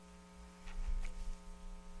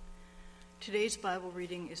Today's Bible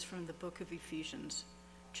reading is from the book of Ephesians,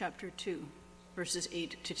 chapter 2, verses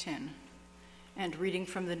 8 to 10, and reading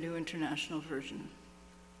from the New International Version.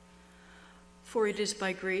 For it is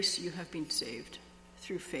by grace you have been saved,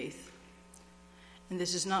 through faith. And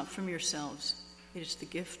this is not from yourselves, it is the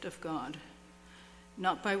gift of God,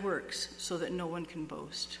 not by works, so that no one can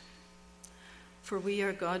boast. For we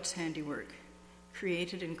are God's handiwork,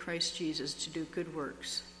 created in Christ Jesus to do good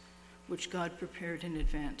works, which God prepared in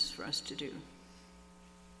advance for us to do.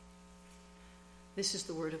 This is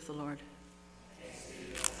the word of the Lord.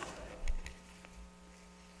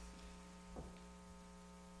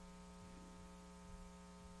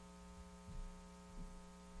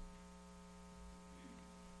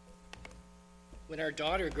 When our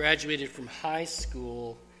daughter graduated from high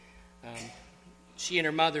school, she and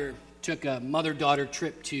her mother took a mother-daughter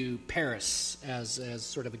trip to Paris as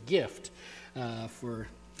sort of a gift for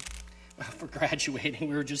graduating.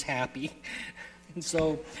 We were just happy. And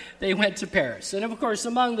so they went to Paris. And of course,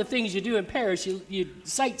 among the things you do in Paris, you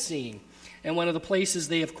sightseeing. And one of the places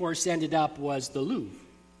they, of course, ended up was the Louvre.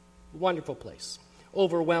 A wonderful place.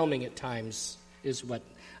 Overwhelming at times is what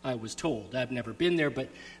I was told. I've never been there, but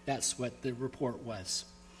that's what the report was.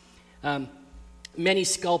 Many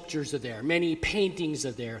sculptures are there. Many paintings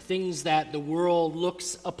are there. Things that the world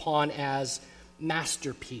looks upon as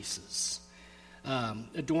masterpieces.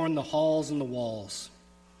 Adorn the halls and the walls.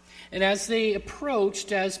 And as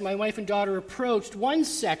my wife and daughter approached one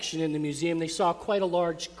section in the museum, they saw quite a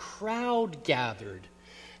large crowd gathered.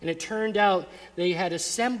 And it turned out they had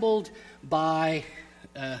assembled by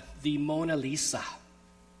the Mona Lisa.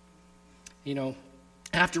 You know,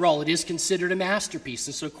 after all, it is considered a masterpiece,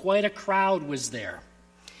 and so quite a crowd was there.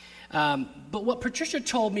 But what Patricia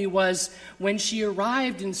told me was when she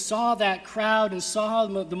arrived and saw that crowd and saw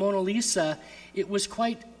the Mona Lisa, it was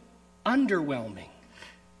quite underwhelming.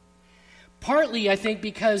 Partly, I think,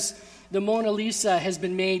 because the Mona Lisa has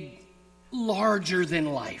been made larger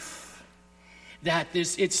than life. That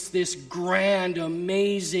it's this grand,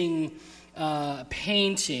 amazing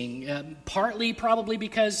painting. Partly, probably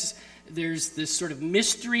because there's this sort of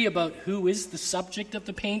mystery about who is the subject of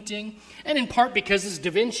the painting, and in part because it's Da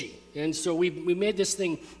Vinci. And so we made this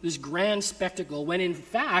thing, this grand spectacle, when in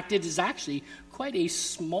fact it is actually quite a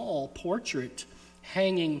small portrait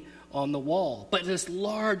hanging on the wall, but this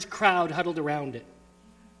large crowd huddled around it.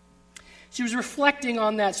 She was reflecting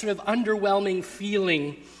on that sort of underwhelming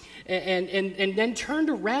feeling, and then turned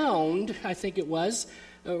around, I think it was,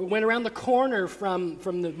 went around the corner from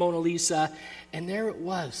the Mona Lisa, and there it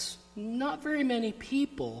was. Not very many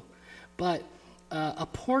people, but a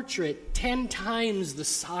portrait 10 times the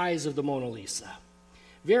size of the Mona Lisa.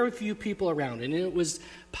 Very few people around. And it was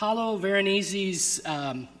Paolo Veronese's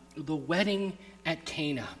The Wedding at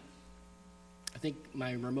Cana. I think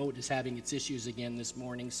my remote is having its issues again this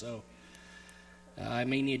morning, so I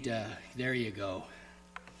may need to... There you go.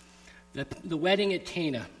 The Wedding at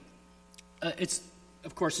Cana. It's,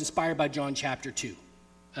 of course, inspired by John chapter 2.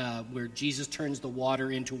 Where Jesus turns the water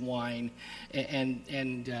into wine, and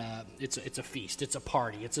it's a feast, it's a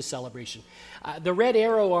party, it's a celebration. The red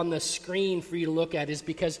arrow on the screen for you to look at is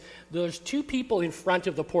because there's two people in front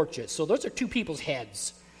of the portrait, so those are two people's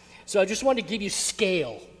heads. So I just wanted to give you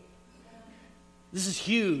scale. This is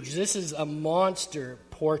huge. This is a monster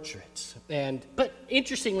portrait, but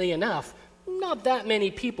interestingly enough, not that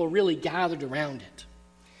many people really gathered around it.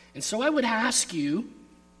 And so I would ask you,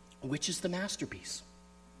 which is the masterpiece?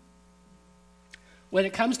 When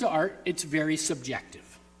it comes to art, it's very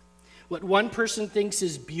subjective. What one person thinks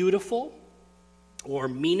is beautiful or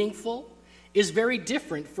meaningful is very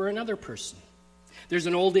different for another person. There's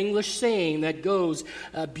an old English saying that goes,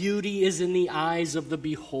 beauty is in the eyes of the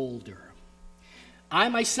beholder. I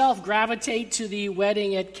myself gravitate to the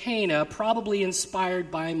Wedding at Cana, probably inspired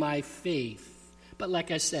by my faith. But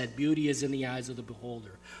like I said, beauty is in the eyes of the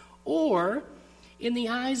beholder. Or in the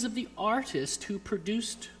eyes of the artist who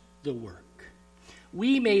produced the work.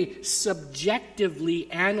 We may subjectively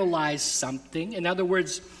analyze something. In other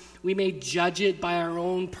words, we may judge it by our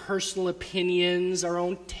own personal opinions, our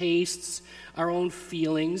own tastes, our own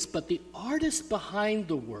feelings, but the artist behind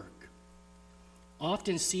the work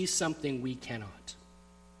often sees something we cannot.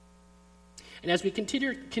 And as we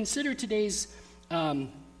consider today's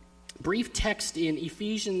brief text in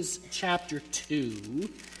Ephesians chapter 2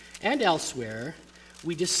 and elsewhere,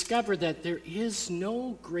 we discover that there is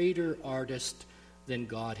no greater artist than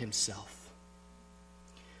God himself.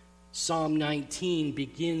 Psalm 19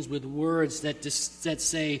 begins with words that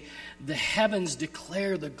say, "The heavens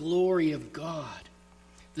declare the glory of God.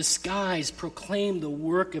 The skies proclaim the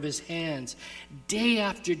work of his hands. Day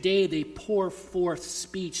after day they pour forth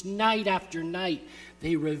speech. Night after night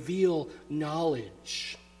they reveal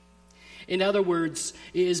knowledge. In other words,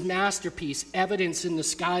 his masterpiece, evidence in the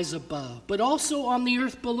skies above, but also on the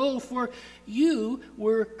earth below, for you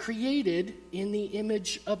were created in the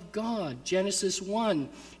image of God. Genesis 1,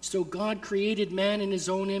 so God created man in his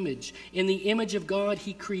own image. In the image of God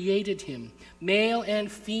he created him. Male and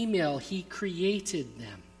female he created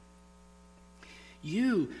them.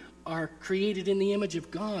 You are created in the image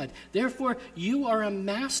of God. Therefore, you are a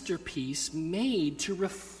masterpiece made to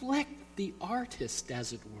reflect the artist,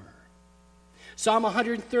 as it were. Psalm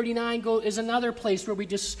 139 is another place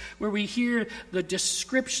where we hear the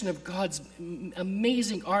description of God's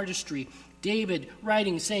amazing artistry. David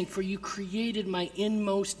writing, saying, "For you created my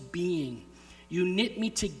inmost being. You knit me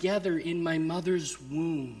together in my mother's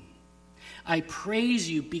womb. I praise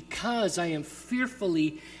you because I am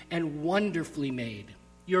fearfully and wonderfully made.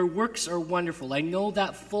 Your works are wonderful. I know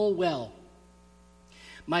that full well.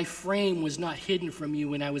 My frame was not hidden from you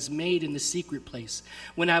when I was made in the secret place,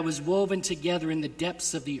 when I was woven together in the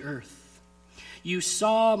depths of the earth. You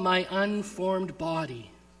saw my unformed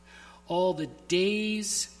body. All the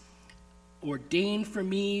days ordained for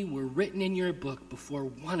me were written in your book before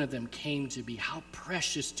one of them came to be. How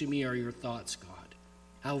precious to me are your thoughts, God.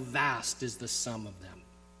 How vast is the sum of them."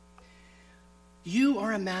 You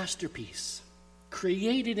are a masterpiece,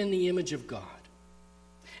 created in the image of God.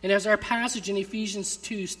 And as our passage in Ephesians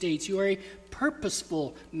 2 states, you are a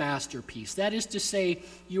purposeful masterpiece. That is to say,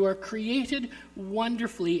 you are created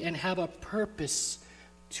wonderfully and have a purpose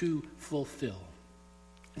to fulfill.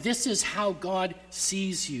 This is how God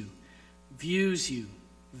sees you, views you,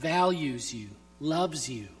 values you, loves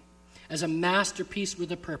you, as a masterpiece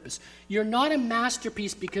with a purpose. You're not a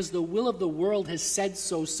masterpiece because the will of the world has said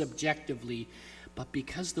so subjectively, but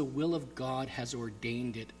because the will of God has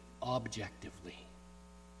ordained it objectively.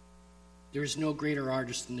 There is no greater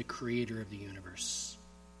artist than the creator of the universe.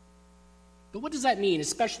 But what does that mean,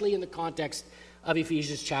 especially in the context of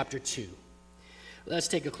Ephesians chapter 2? Let's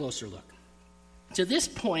take a closer look. To this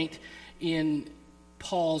point in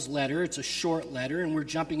Paul's letter, it's a short letter, and we're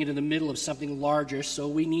jumping into the middle of something larger, so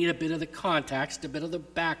we need a bit of the context, a bit of the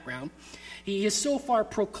background. He has so far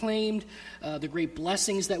proclaimed the great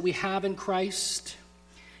blessings that we have in Christ.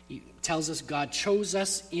 He tells us God chose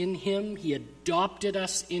us in him. He adopted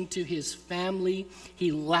us into his family.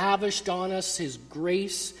 He lavished on us his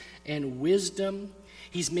grace and wisdom.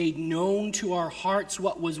 He's made known to our hearts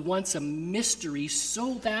what was once a mystery,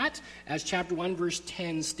 so that, as chapter 1, verse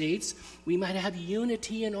 10 states, we might have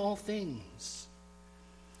unity in all things.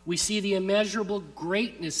 We see the immeasurable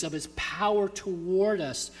greatness of his power toward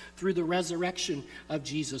us through the resurrection of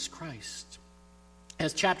Jesus Christ.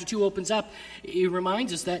 As chapter 2 opens up, it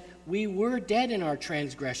reminds us that we were dead in our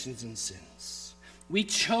transgressions and sins. We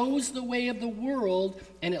chose the way of the world,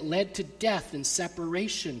 and it led to death and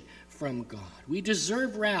separation from God. We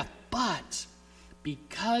deserve wrath, but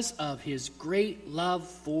because of his great love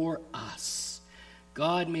for us,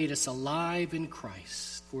 God made us alive in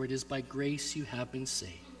Christ, for it is by grace you have been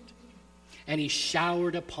saved. And he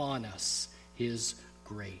showered upon us his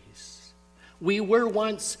grace. We were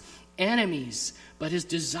once enemies, but his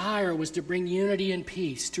desire was to bring unity and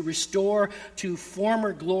peace, to restore to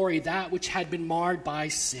former glory that which had been marred by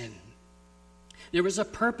sin. There was a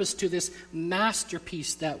purpose to this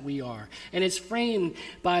masterpiece that we are. And it's framed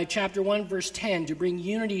by chapter 1, verse 10, to bring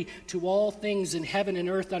unity to all things in heaven and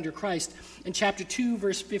earth under Christ. And chapter 2,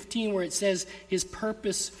 verse 15, where it says his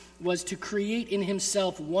purpose was to create in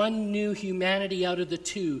himself one new humanity out of the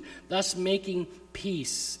two, thus making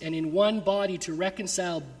peace, and in one body to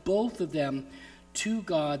reconcile both of them to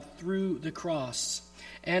God through the cross.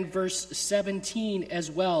 And verse 17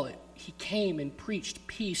 as well, he came and preached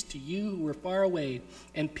peace to you who were far away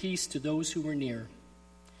and peace to those who were near.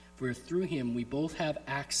 For through him we both have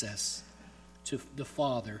access to the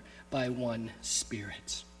Father by one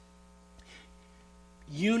Spirit.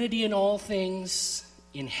 Unity in all things,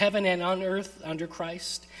 in heaven and on earth under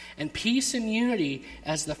Christ, and peace and unity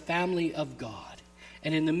as the family of God.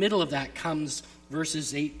 And in the middle of that comes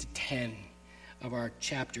verses 8 to 10 of our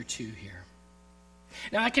chapter 2 here.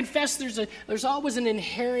 Now, I confess there's always an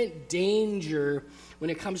inherent danger when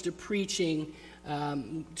it comes to preaching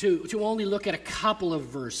to only look at a couple of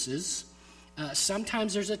verses.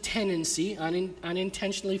 Sometimes there's a tendency,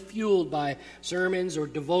 unintentionally fueled by sermons or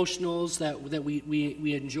devotionals that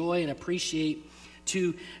we enjoy and appreciate,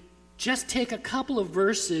 to just take a couple of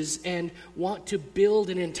verses and want to build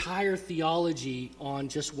an entire theology on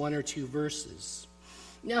just one or two verses.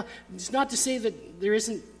 Now, it's not to say that there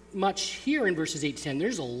isn't much here in verses 8 to 10.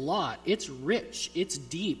 There's a lot. It's rich. It's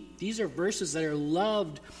deep. These are verses that are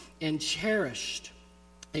loved and cherished.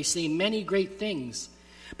 They say many great things.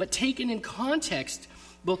 But taken in context,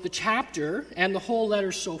 both the chapter and the whole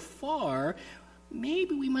letter so far,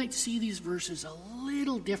 maybe we might see these verses a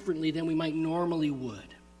little differently than we might normally would.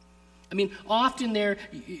 I mean, often they're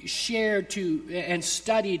shared to and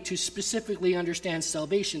studied to specifically understand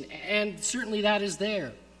salvation, and certainly that is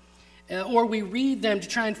there. Or we read them to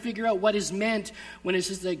try and figure out what is meant when it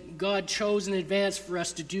says that God chose in advance for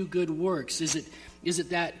us to do good works. Is it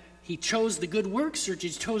that he chose the good works, or he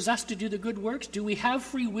chose us to do the good works? Do we have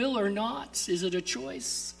free will or not? Is it a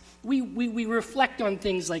choice? We reflect on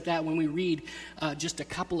things like that when we read just a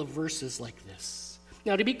couple of verses like this.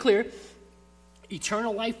 Now, to be clear,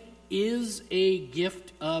 eternal life is a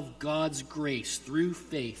gift of God's grace through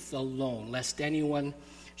faith alone, lest anyone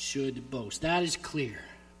should boast. That is clear.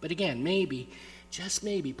 But again, maybe, just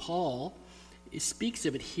maybe, Paul speaks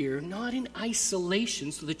of it here, not in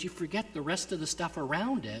isolation so that you forget the rest of the stuff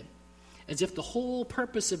around it, as if the whole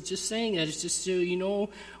purpose of just saying that is just so you know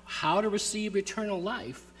how to receive eternal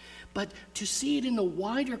life, but to see it in the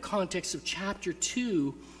wider context of chapter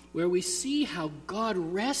 2, where we see how God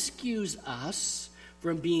rescues us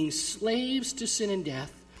from being slaves to sin and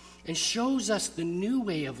death and shows us the new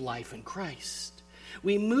way of life in Christ.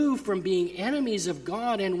 We move from being enemies of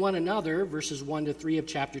God and one another, verses 1 to 3 of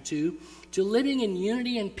chapter 2, to living in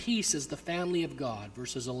unity and peace as the family of God,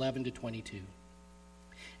 verses 11 to 22.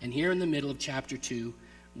 And here in the middle of chapter 2,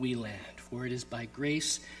 we land. For it is by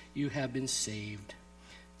grace you have been saved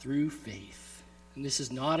through faith. And this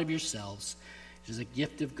is not of yourselves. It is a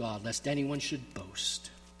gift of God, lest anyone should boast.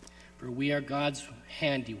 For we are God's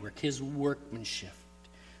handiwork, his workmanship,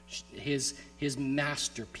 his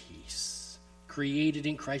masterpiece, created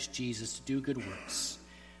in Christ Jesus to do good works,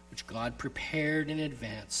 which God prepared in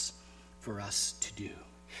advance for us to do.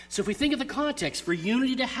 So if we think of the context, for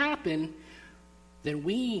unity to happen, then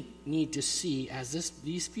we need to see, as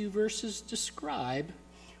these few verses describe,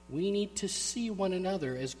 we need to see one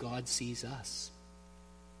another as God sees us.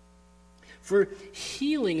 For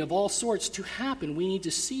healing of all sorts to happen, we need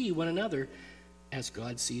to see one another as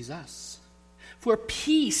God sees us. For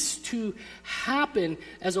peace to happen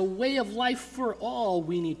as a way of life for all,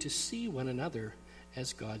 we need to see one another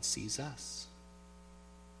as God sees us.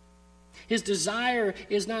 His desire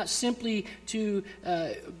is not simply to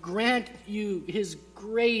grant you his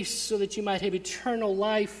grace so that you might have eternal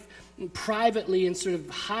life privately and sort of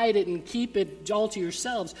hide it and keep it all to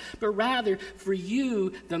yourselves, but rather for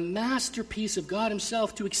you, the masterpiece of God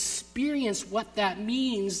himself, to experience what that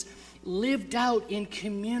means lived out in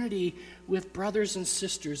community with brothers and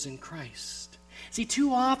sisters in Christ. See,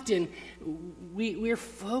 too often we're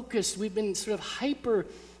focused, we've been sort of hyper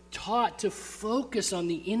taught to focus on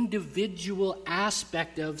the individual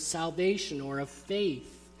aspect of salvation or of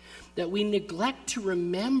faith, that we neglect to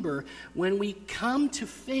remember when we come to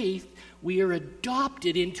faith, we are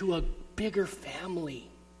adopted into a bigger family.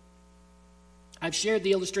 I've shared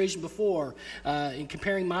the illustration before in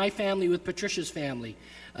comparing my family with Patricia's family.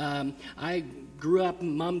 I grew up,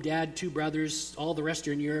 mom, dad, 2 brothers, all the rest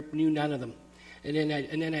are in Europe, knew none of them. And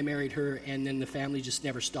then I married her, and then the family just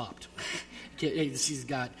never stopped. She's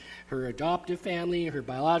got her adoptive family, her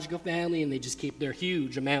biological family, and they just keep their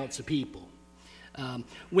huge amounts of people.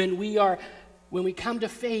 When we come to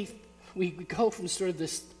faith, we go from sort of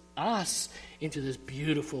this us into this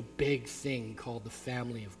beautiful big thing called the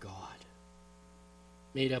family of God,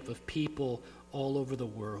 made up of people all over the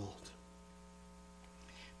world,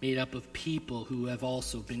 made up of people who have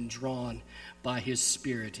also been drawn by his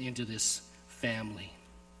Spirit into this family.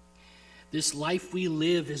 This life we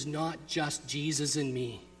live is not just Jesus and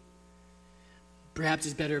me. Perhaps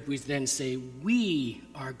it's better if we then say we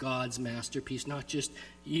are God's masterpiece, not just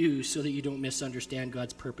you, so that you don't misunderstand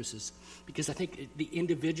God's purposes. Because I think the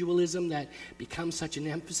individualism that becomes such an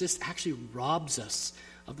emphasis actually robs us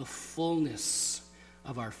of the fullness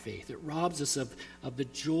of our faith. It robs us of the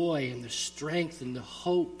joy and the strength and the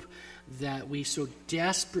hope that we so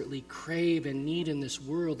desperately crave and need in this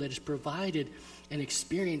world, that is provided and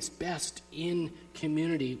experienced best in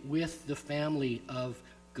community with the family of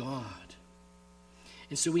God.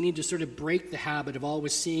 And so we need to sort of break the habit of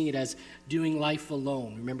always seeing it as doing life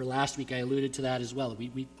alone. Remember last week I alluded to that as well.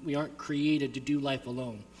 We aren't created to do life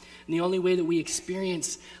alone. And the only way that we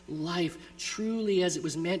experience life truly as it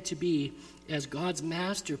was meant to be, as God's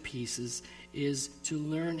masterpieces, is to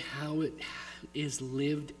learn how it is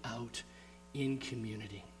lived out in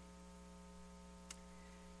community.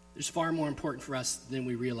 There's far more important for us than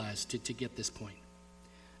we realize to get this point.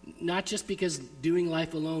 Not just because doing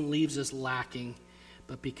life alone leaves us lacking,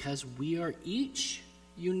 but because we are each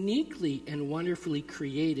uniquely and wonderfully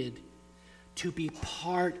created to be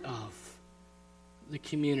part of the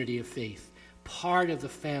community of faith, part of the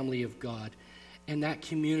family of God. And that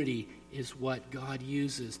community is what God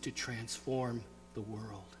uses to transform the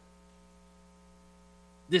world.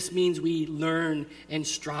 This means we learn and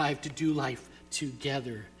strive to do life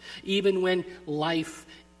together, even when life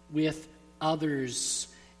with others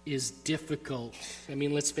is difficult. I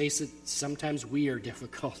mean, let's face it, sometimes we are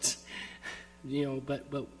difficult.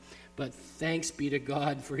 But thanks be to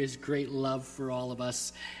God for his great love for all of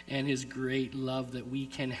us and his great love that we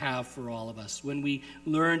can have for all of us. When we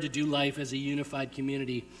learn to do life as a unified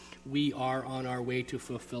community, we are on our way to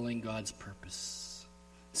fulfilling God's purpose.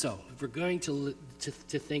 So, if we're going to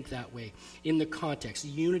think that way, in the context,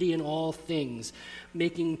 unity in all things,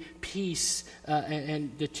 making peace,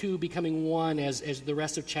 and the two becoming one, as the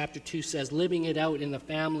rest of chapter 2 says, living it out in the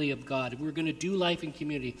family of God. If we're going to do life in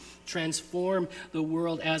community, transform the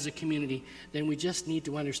world as a community, then we just need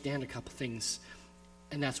to understand a couple things.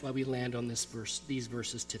 And that's why we land on these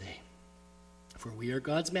verses today. For we are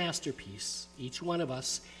God's masterpiece, each one of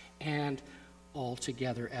us, and all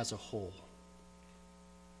together as a whole.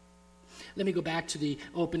 Let me go back to the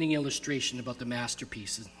opening illustration about the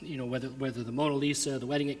masterpieces, whether the Mona Lisa, the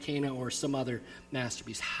Wedding at Cana, or some other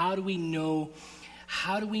masterpiece. How do we know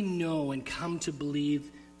and come to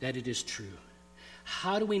believe that it is true?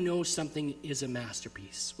 How do we know something is a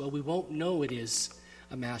masterpiece? Well, we won't know it is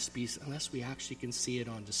a masterpiece unless we actually can see it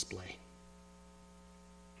on display.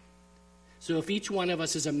 So if each one of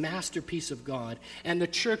us is a masterpiece of God, and the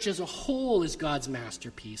church as a whole is God's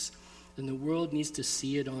masterpiece, then the world needs to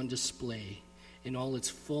see it on display in all its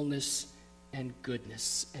fullness and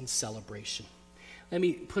goodness and celebration. Let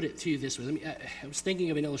me put it to you this way. I was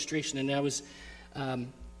thinking of an illustration, and I was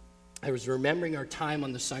remembering our time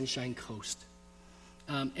on the Sunshine Coast.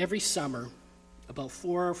 Every summer, about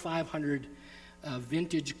 400 or 500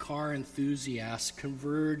 vintage car enthusiasts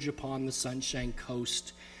converge upon the Sunshine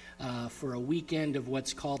Coast for a weekend of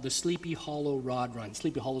what's called the Sleepy Hollow Rod Run.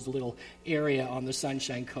 Sleepy Hollow is a little area on the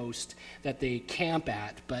Sunshine Coast that they camp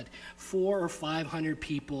at, but 400 or 500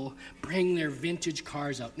 people bring their vintage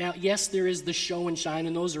cars out. Now, yes, there is the show and shine,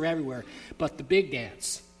 and those are everywhere, but the big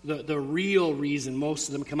dance, the real reason most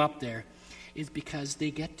of them come up there, is because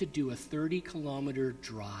they get to do a 30-kilometer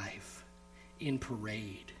drive in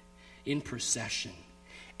parade, in procession,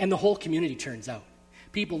 and the whole community turns out.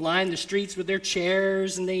 People line the streets with their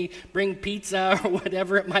chairs, and they bring pizza or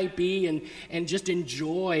whatever it might be, and just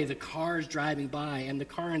enjoy the cars driving by. And the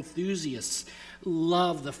car enthusiasts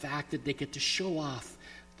love the fact that they get to show off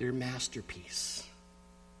their masterpiece.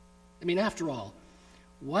 I mean, after all,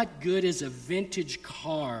 what good is a vintage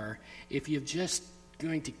car if you're just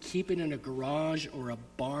going to keep it in a garage or a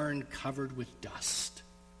barn covered with dust?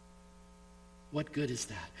 What good is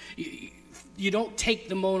that? You don't take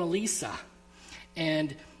the Mona Lisa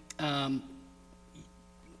and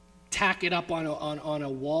tack it up on a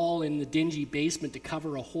wall in the dingy basement to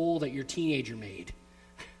cover a hole that your teenager made.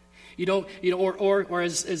 You don't, or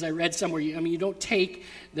as I read somewhere, you don't take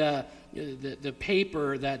the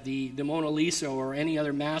paper that the Mona Lisa or any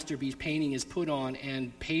other masterpiece painting is put on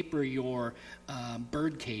and paper your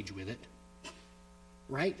bird cage with it,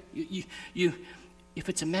 right? You if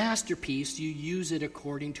it's a masterpiece, you use it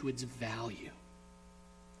according to its value.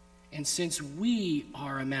 And since we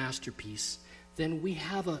are a masterpiece, then we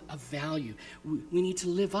have a value. We need to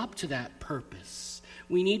live up to that purpose.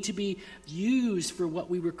 We need to be used for what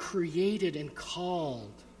we were created and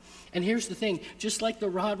called. And here's the thing, just like the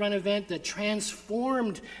Rod Run event that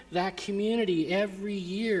transformed that community every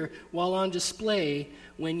year while on display,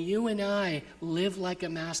 when you and I live like a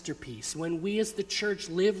masterpiece, when we as the church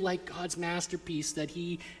live like God's masterpiece that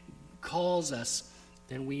he calls us,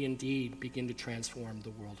 then we indeed begin to transform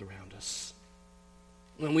the world around us.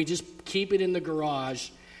 When we just keep it in the garage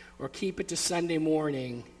or keep it to Sunday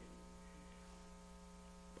morning,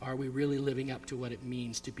 are we really living up to what it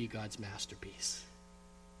means to be God's masterpiece?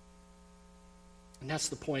 And that's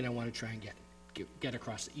the point I want to try and get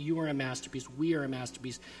across. You are a masterpiece. We are a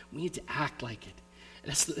masterpiece. We need to act like it.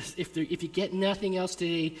 If you get nothing else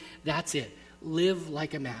today, that's it. Live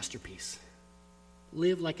like a masterpiece.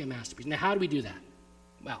 Live like a masterpiece. Now, how do we do that?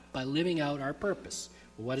 Well, by living out our purpose.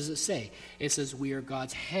 Well, what does it say? It says we are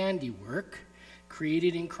God's handiwork,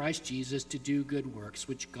 created in Christ Jesus to do good works,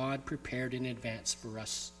 which God prepared in advance for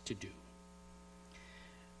us to do.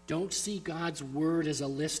 Don't see God's word as a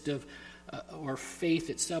list of, or faith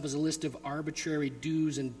itself as a list of arbitrary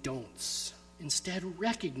do's and don'ts. Instead,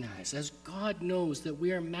 recognize, as God knows, that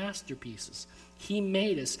we are masterpieces. He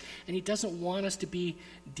made us, and he doesn't want us to be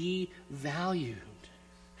devalued.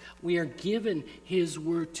 We are given his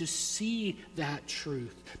word to see that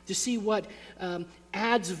truth, to see what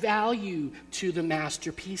adds value to the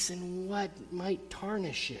masterpiece and what might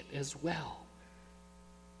tarnish it as well.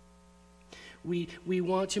 We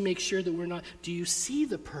want to make sure that we're not, do you see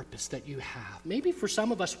the purpose that you have? Maybe for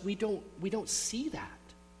some of us, we don't see that.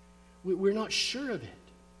 We're not sure of it.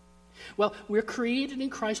 Well, we're created in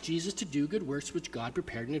Christ Jesus to do good works which God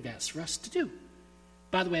prepared in advance for us to do.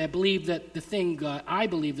 By the way, I believe that the thing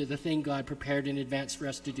God prepared in advance for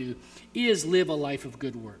us to do is live a life of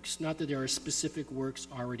good works. Not that there are specific works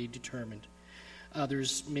already determined.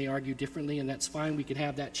 Others may argue differently, and that's fine. We can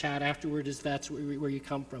have that chat afterward if that's where you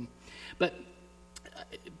come from. But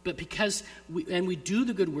because we do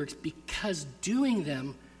the good works because doing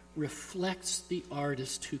them reflects the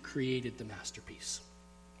artist who created the masterpiece.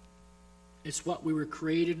 It's what we were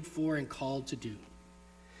created for and called to do.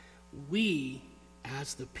 We,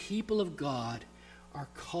 as the people of God, are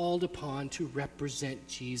called upon to represent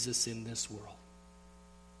Jesus in this world.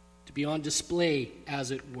 To be on display, as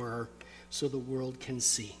it were, so the world can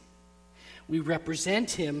see. We represent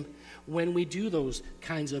him when we do those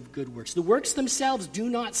kinds of good works. The works themselves do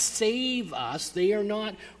not save us. They are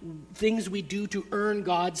not things we do to earn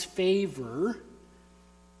God's favor.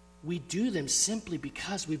 We do them simply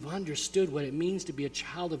because we've understood what it means to be a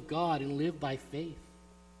child of God and live by faith.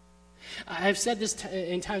 I've said this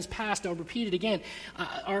in times past. I'll repeat it again.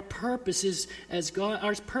 Our purpose as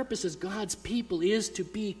God's people is to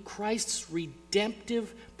be Christ's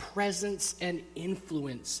redemptive presence and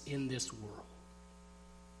influence in this world.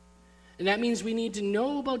 And that means we need to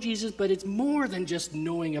know about Jesus, but it's more than just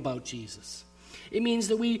knowing about Jesus. It means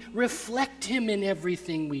that we reflect him in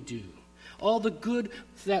everything we do. All the good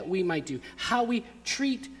that we might do. How we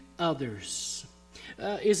treat others.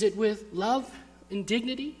 Is it with love and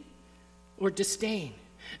dignity or disdain?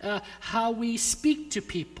 How we speak to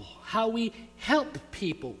people. How we help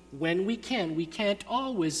people when we can. We can't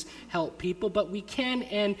always help people, but we can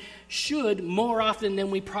and should more often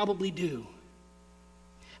than we probably do.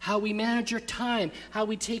 How we manage our time, how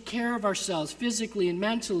we take care of ourselves physically and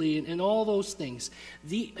mentally and all those things.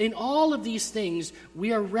 In all of these things,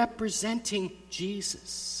 we are representing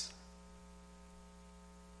Jesus.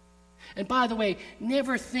 And by the way,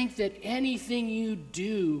 never think that anything you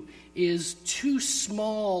do is too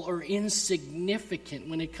small or insignificant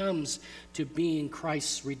when it comes to being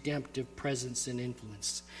Christ's redemptive presence and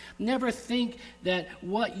influence. Never think that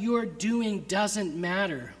what you're doing doesn't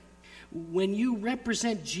matter. When you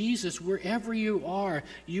represent Jesus wherever you are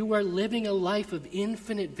living a life of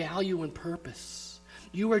infinite value and purpose.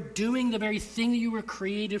 You are doing the very thing that you were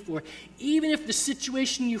created for, even if the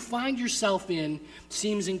situation you find yourself in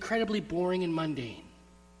seems incredibly boring and mundane.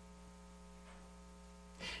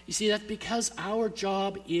 You see, that's because our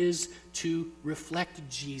job is to reflect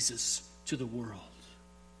Jesus to the world.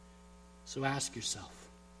 So ask yourself,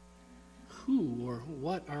 who or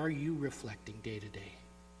what are you reflecting day to day?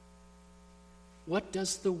 What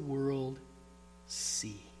does the world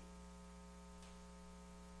see?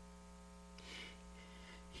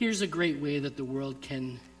 Here's a great way that the world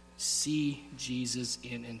can see Jesus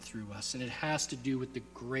in and through us, and it has to do with the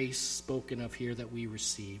grace spoken of here that we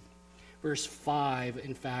receive. Verse 5,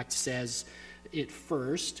 in fact, says it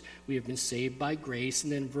first, we have been saved by grace,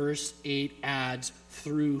 and then verse 8 adds,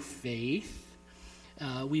 through faith.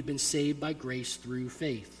 We've been saved by grace through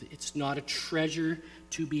faith. It's not a treasure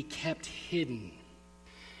to be kept hidden.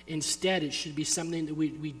 Instead, it should be something that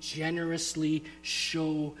we generously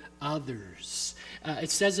show others. It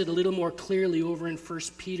says it a little more clearly over in 1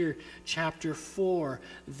 Peter chapter 4.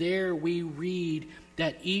 There we read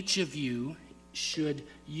that each of you should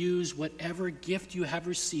use whatever gift you have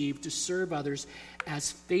received to serve others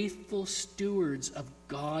as faithful stewards of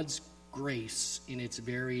God's grace in its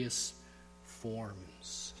various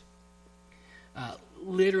forms.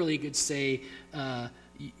 Literally could say,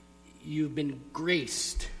 you've been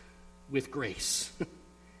graced with grace.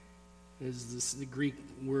 As the Greek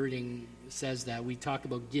wording says that. We talk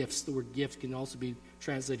about gifts. The word gift can also be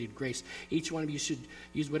translated grace. Each one of you should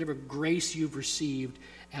use whatever grace you've received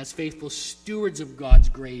as faithful stewards of God's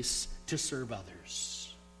grace to serve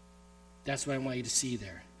others. That's what I want you to see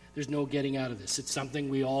there. There's no getting out of this. It's something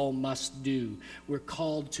we all must do. We're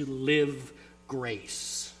called to live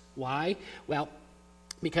grace. Why? Well,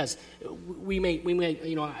 because we may,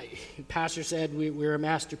 Pastor said we're a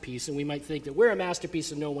masterpiece, and we might think that we're a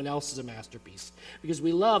masterpiece and no one else is a masterpiece. Because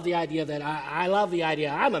we love the idea that I love the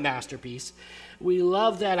idea I'm a masterpiece. We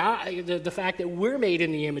love that the fact that we're made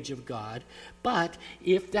in the image of God. But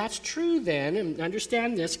if that's true then, and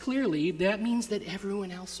understand this clearly, that means that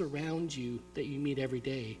everyone else around you that you meet every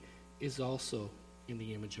day is also in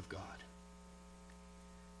the image of God.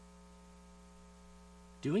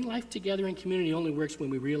 Doing life together in community only works when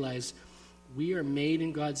we realize we are made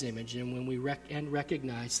in God's image, and when we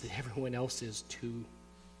recognize that everyone else is too.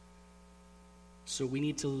 So we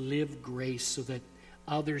need to live grace so that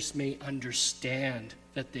others may understand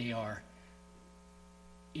that they are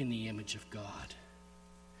in the image of God.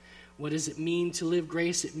 What does it mean to live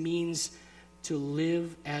grace? It means to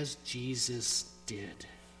live as Jesus did.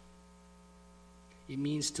 It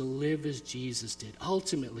means to live as Jesus did.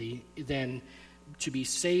 Ultimately, then, to be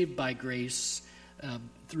saved by grace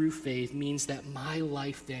through faith means that my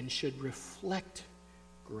life then should reflect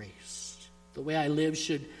grace. The way I live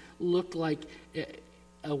should look like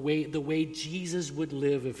the way Jesus would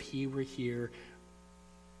live if he were here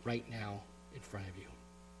right now in front of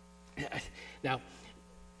you. Now,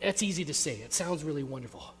 that's easy to say. It sounds really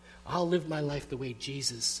wonderful. I'll live my life the way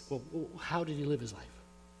Jesus. Well, how did he live his life?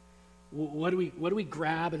 What do we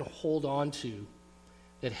grab and hold on to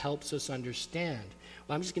that helps us understand?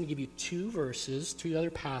 Well, I'm just going to give you two other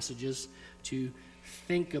passages to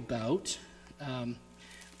think about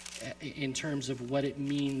in terms of what it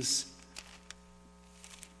means.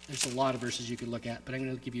 There's a lot of verses you could look at, but I'm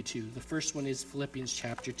going to give you two. The first one is Philippians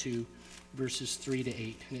chapter 2, verses 3 to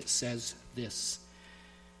 8, and it says this: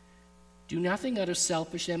 "Do nothing out of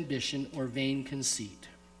selfish ambition or vain conceit.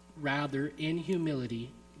 Rather, in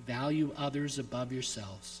humility, value others above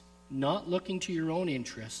yourselves, not looking to your own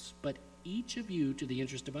interests, but each of you to the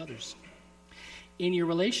interest of others. In your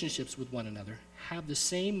relationships with one another, have the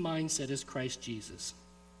same mindset as Christ Jesus,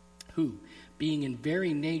 who, being in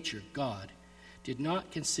very nature God, did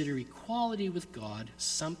not consider equality with God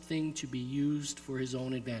something to be used for his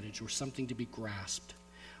own advantage or something to be grasped.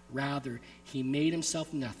 Rather, he made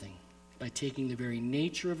himself nothing by taking the very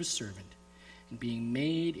nature of a servant and being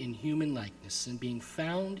made in human likeness, and being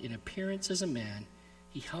found in appearance as a man,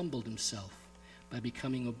 he humbled himself by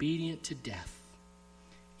becoming obedient to death,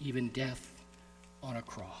 even death on a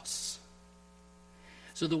cross."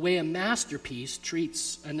 So the way a masterpiece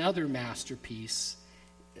treats another masterpiece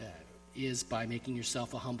is by making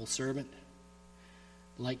yourself a humble servant,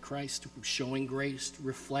 like Christ, showing grace,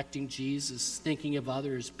 reflecting Jesus, thinking of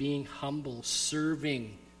others, being humble,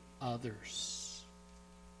 serving others.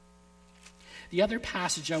 The other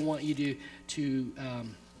passage I want you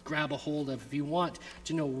to grab a hold of, if you want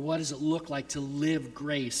to know what does it look like to live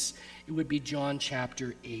grace, it would be John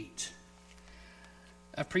chapter 8.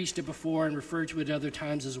 I've preached it before and referred to it other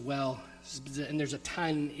times as well, and there's a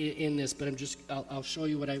ton in this, but I'll show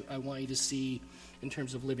you what I want you to see in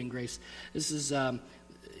terms of living grace. This is,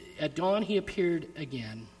 at dawn he appeared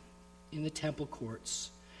again in the temple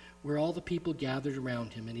courts, where all the people gathered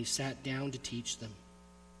around him, and he sat down to teach them.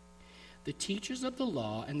 The teachers of the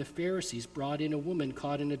law and the Pharisees brought in a woman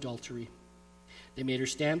caught in adultery. They made her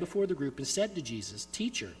stand before the group and said to Jesus,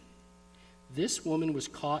 "Teacher, this woman was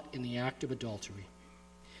caught in the act of adultery.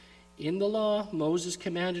 In the law, Moses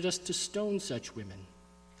commanded us to stone such women.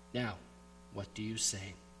 Now, what do you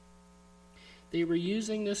say?" They were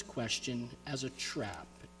using this question as a trap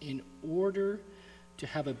in order to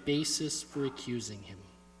have a basis for accusing him.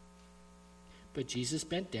 But Jesus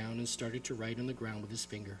bent down and started to write on the ground with his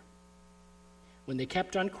finger. When they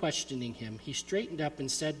kept on questioning him, he straightened up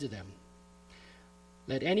and said to them,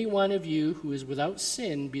 "Let any one of you who is without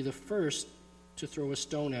sin be the first to throw a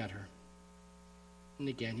stone at her." And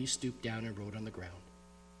again he stooped down and wrote on the ground.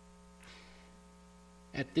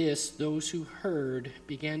 At this, those who heard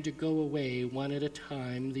began to go away one at a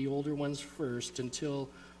time, the older ones first, until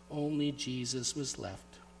only Jesus was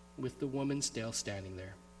left, with the woman still standing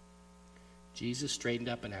there. Jesus straightened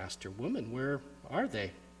up and asked her, "Woman, where are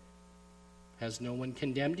they? Has no one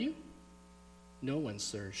condemned you?" "No one,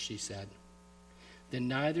 sir," she said. "Then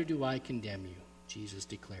neither do I condemn you," Jesus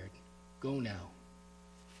declared. "Go now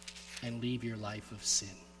and leave your life of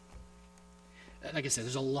sin." Like I said,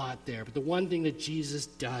 there's a lot there, but the one thing that Jesus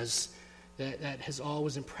does that has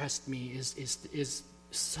always impressed me is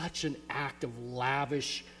such an act of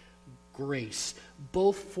lavish grace,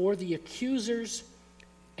 both for the accusers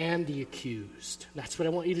and the accused. That's what I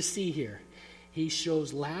want you to see here. He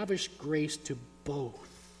shows lavish grace to both.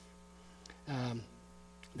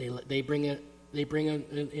 They bring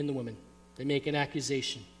in the woman. They make an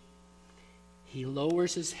accusation. He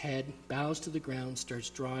lowers his head, bows to the ground, starts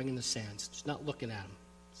drawing in the sands. Just not looking at him.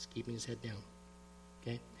 Just keeping his head down.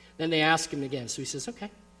 Okay? Then they ask him again. So he says, "Okay,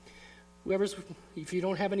 if you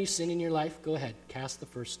don't have any sin in your life, go ahead, cast the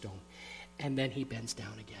first stone." And then he bends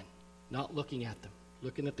down again, not looking at them,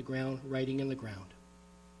 looking at the ground, writing in the ground.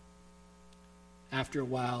 After a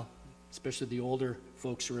while, especially the older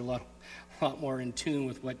folks who are a lot more in tune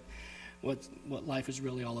with what life is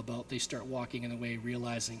really all about. They start walking in the way,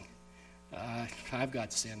 realizing, I've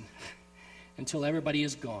got sin, until everybody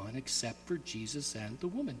is gone except for Jesus and the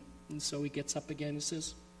woman. And so he gets up again and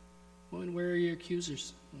says, "Woman, where are your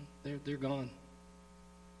accusers?" They're gone.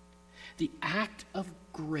 The act of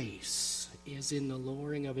grace is in the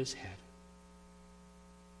lowering of his head.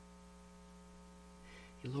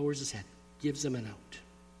 He lowers his head, gives them an out.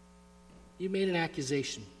 You made an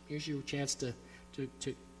accusation. Here's your chance to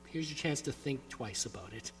think twice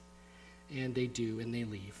about it. And they do, and they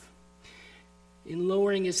leave. In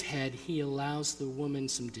lowering his head, he allows the woman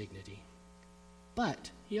some dignity.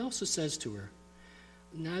 But he also says to her,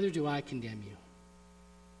 "Neither do I condemn you.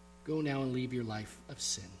 Go now and leave your life of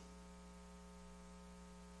sin."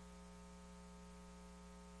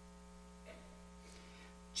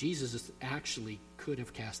 Jesus actually could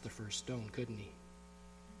have cast the first stone, couldn't he?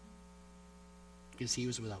 Because he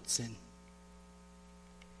was without sin.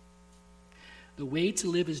 The way to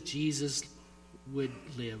live as Jesus would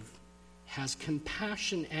live has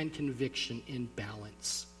compassion and conviction in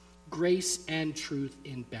balance, grace and truth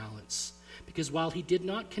in balance. Because while he did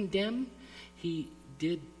not condemn, he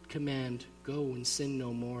did command, "Go and sin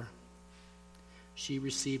no more." She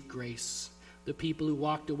received grace. The people who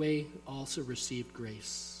walked away also received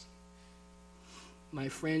grace. My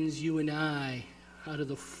friends, you and I, out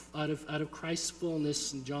of Christ's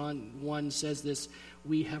fullness, and John 1 says this,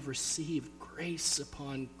 we have received grace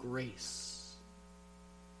upon grace.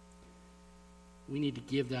 We need to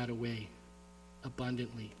give that away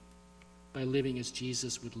abundantly by living as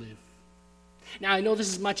Jesus would live. Now, I know this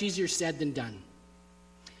is much easier said than done,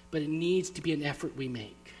 but it needs to be an effort we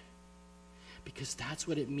make, because that's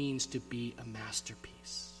what it means to be a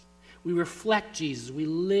masterpiece. We reflect Jesus. We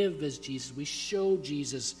live as Jesus. We show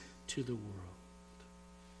Jesus to the world.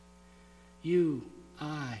 You,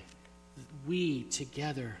 I, we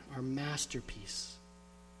together are masterpiece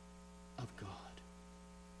of God.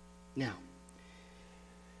 Now,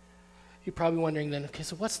 you're probably wondering then, okay,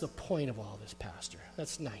 so what's the point of all this, Pastor?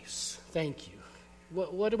 That's nice. Thank you.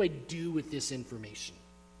 What do I do with this information?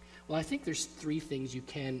 Well, I think there's 3 things you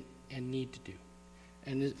can and need to do.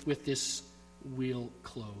 And with this, we'll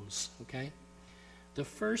close, okay? The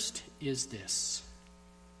first is this.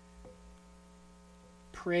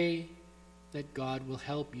 Pray that God will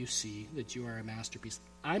help you see that you are a masterpiece.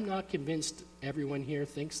 I'm not convinced everyone here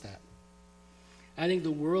thinks that. I think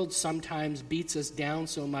the world sometimes beats us down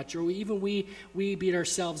so much, or even we beat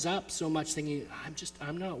ourselves up so much, thinking,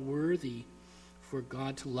 I'm not worthy for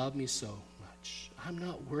God to love me so much. I'm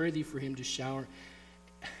not worthy for him to shower.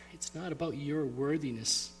 It's not about your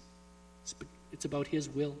worthiness. It's about his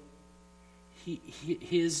will.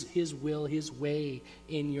 His will, his way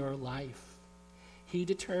in your life. He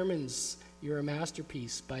determines you're a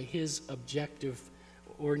masterpiece by his objective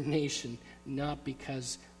ordination, not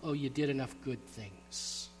because, you did enough good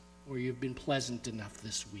things, or you've been pleasant enough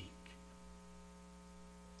this week.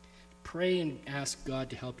 Pray and ask God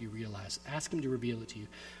to help you realize. Ask him to reveal it to you.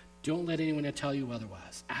 Don't let anyone tell you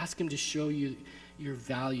otherwise. Ask him to show you your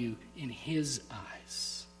value in his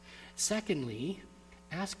eyes. Secondly,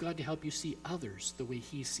 ask God to help you see others the way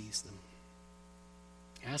he sees them.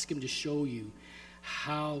 Ask him to show you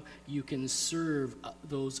how you can serve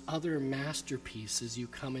those other masterpieces you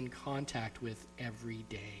come in contact with every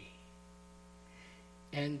day.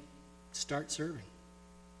 And start serving.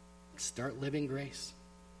 Start living grace.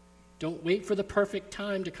 Don't wait for the perfect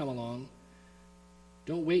time to come along.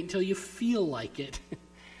 Don't wait until you feel like it.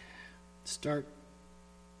 Start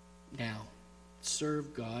now.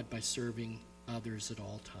 Serve God by serving others at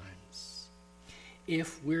all times.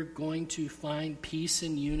 If we're going to find peace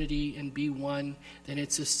and unity and be one, then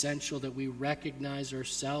it's essential that we recognize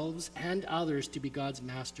ourselves and others to be God's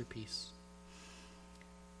masterpiece.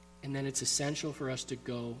 And then it's essential for us to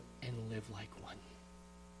go and live like one.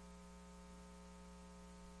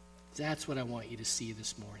 That's what I want you to see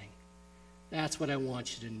this morning. That's what I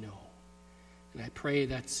want you to know. And I pray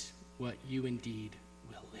that's what you indeed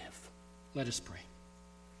will live. Let us pray.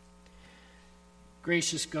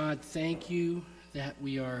 Gracious God, thank you that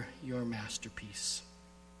we are your masterpiece.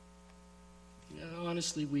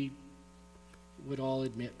 Honestly, we would all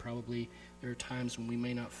admit probably there are times when we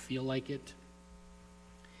may not feel like it.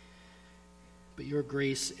 But your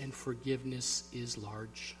grace and forgiveness is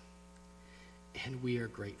large, and we are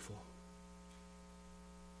grateful.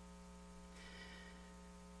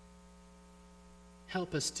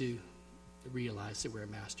 Help us to realize that we're a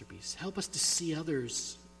masterpiece. Help us to see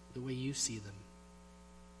others the way you see them.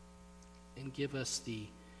 And give us the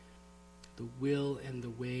will and the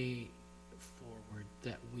way forward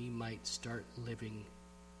that we might start living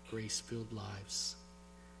grace-filled lives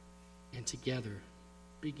and together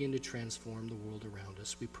begin to transform the world around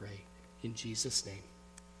us, we pray. In Jesus' name,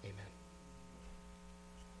 amen.